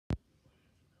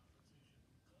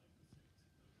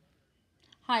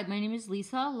Hi, my name is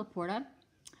Lisa Laporta,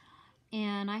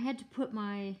 and I had to put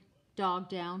my dog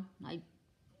down. I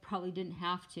probably didn't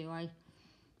have to.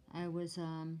 He was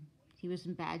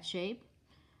in bad shape.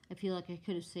 I feel like I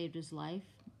could have saved his life.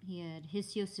 He had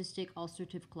histiocytic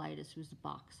ulcerative colitis. He was a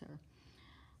boxer.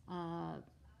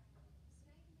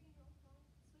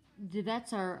 The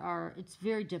vets it's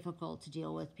very difficult to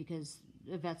deal with because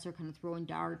the vets are kind of throwing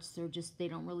darts. They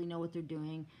don't really know what they're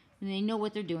doing. And they know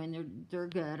what they're doing. They're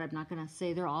good. I'm not going to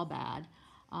say they're all bad.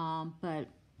 But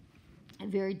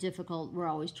very difficult. We're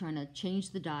always trying to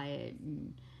change the diet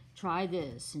and try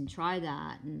this and try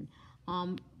that. And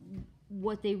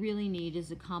what they really need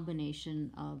is a combination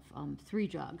of 3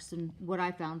 drugs. And what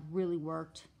I found really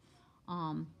worked,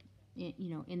 in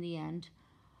the end,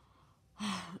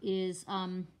 is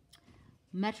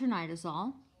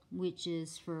Metronidazole, which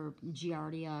is for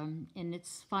Giardia, and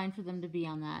it's fine for them to be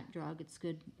on that drug. It's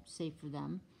good, safe for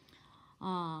them.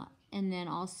 And then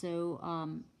also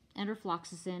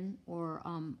Enrofloxacin, or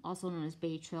also known as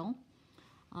baytril.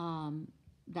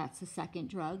 That's the second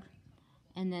drug.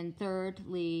 And then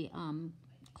thirdly,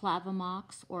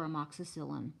 clavamox or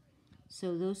Amoxicillin.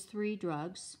 So those 3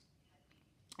 drugs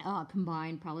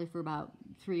combined probably for about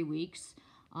 3 weeks.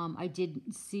 I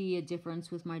did see a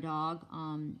difference with my dog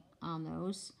on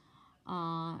those.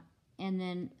 And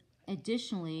then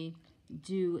additionally,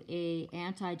 do a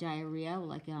anti-diarrhea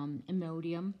like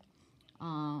Imodium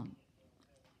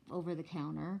over the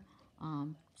counter.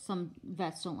 Some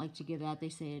vets don't like to give that. They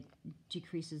say it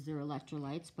decreases their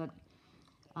electrolytes, but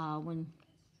when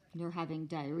they're having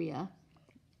diarrhea,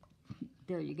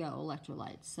 there you go,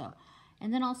 electrolytes. So,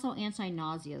 and then also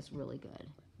anti-nausea is really good.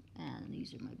 And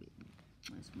these are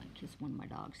this might kiss one of my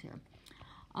dogs here.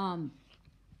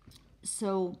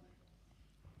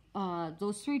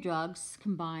 Those 3 drugs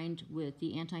combined with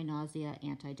the anti-nausea,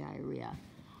 anti-diarrhea,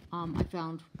 I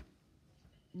found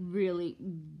really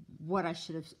what I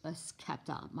should have kept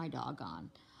my dog on.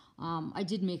 I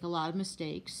did make a lot of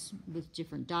mistakes with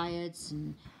different diets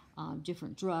and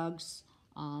different drugs.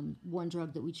 One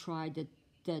drug that we tried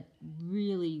that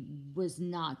really was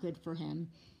not good for him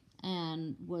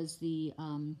and was the,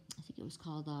 I think it was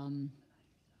called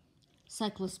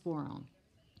cyclosporine,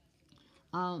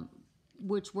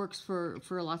 which works for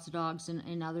lots of dogs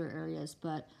in other areas,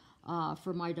 but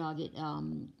for my dog it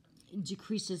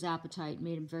decreased his appetite,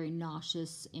 made him very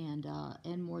nauseous and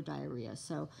more diarrhea.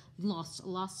 So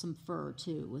lost some fur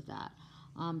too with that.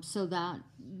 So that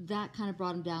kind of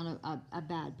brought him down a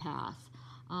bad path.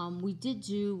 We did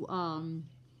do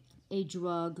a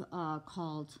drug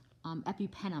called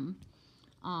EpiPenem,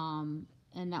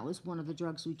 and that was one of the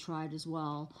drugs we tried as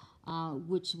well,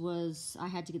 which was, I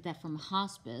had to get that from a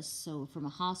hospice, so from a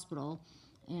hospital,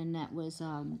 and that was,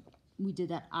 we did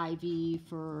that IV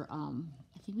for,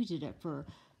 I think we did it for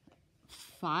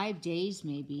 5 days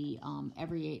maybe,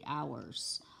 every 8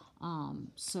 hours,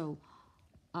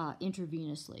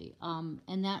 intravenously,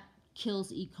 and that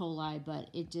kills E. coli, but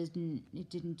it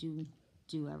didn't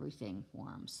do everything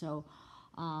for him. So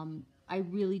I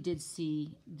really did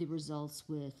see the results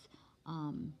with,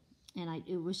 and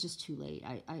it was just too late.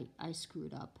 I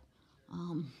screwed up,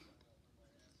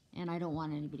 and I don't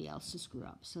want anybody else to screw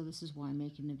up. So this is why I'm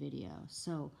making the video.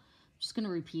 So I'm just going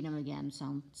to repeat them again,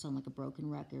 sound like a broken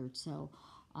record. So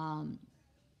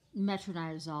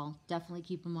Metronidazole, definitely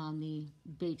keep them on the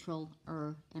baytril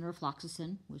or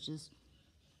Enrofloxacin, which is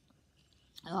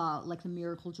like the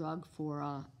miracle drug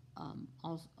for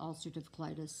ulcerative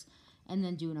colitis, and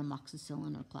then do an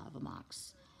Amoxicillin or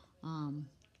clavamox.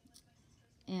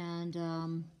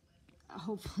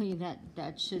 Hopefully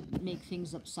that should make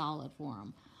things up solid for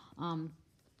them.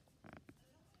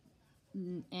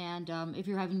 If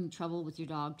you're having trouble with your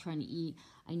dog trying to eat,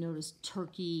 I noticed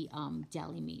turkey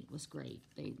deli meat was great.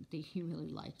 He really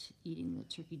liked eating the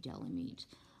turkey deli meat.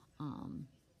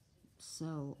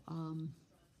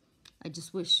 I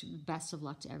just wish best of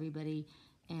luck to everybody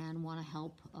and want to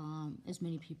help as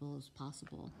many people as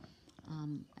possible.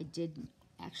 I did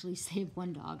actually save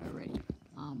 1 dog already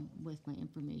with my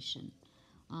information.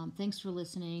 Thanks for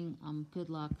listening. Good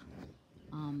luck.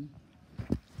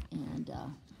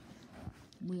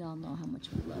 We all know how much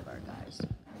we love our guys.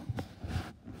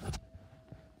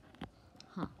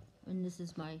 And this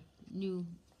is my new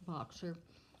boxer.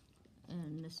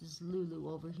 And this is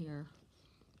Lulu over here.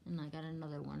 And I got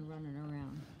another one running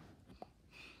around.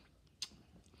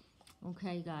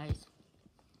 Okay, guys.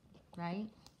 Right?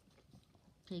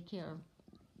 Take care.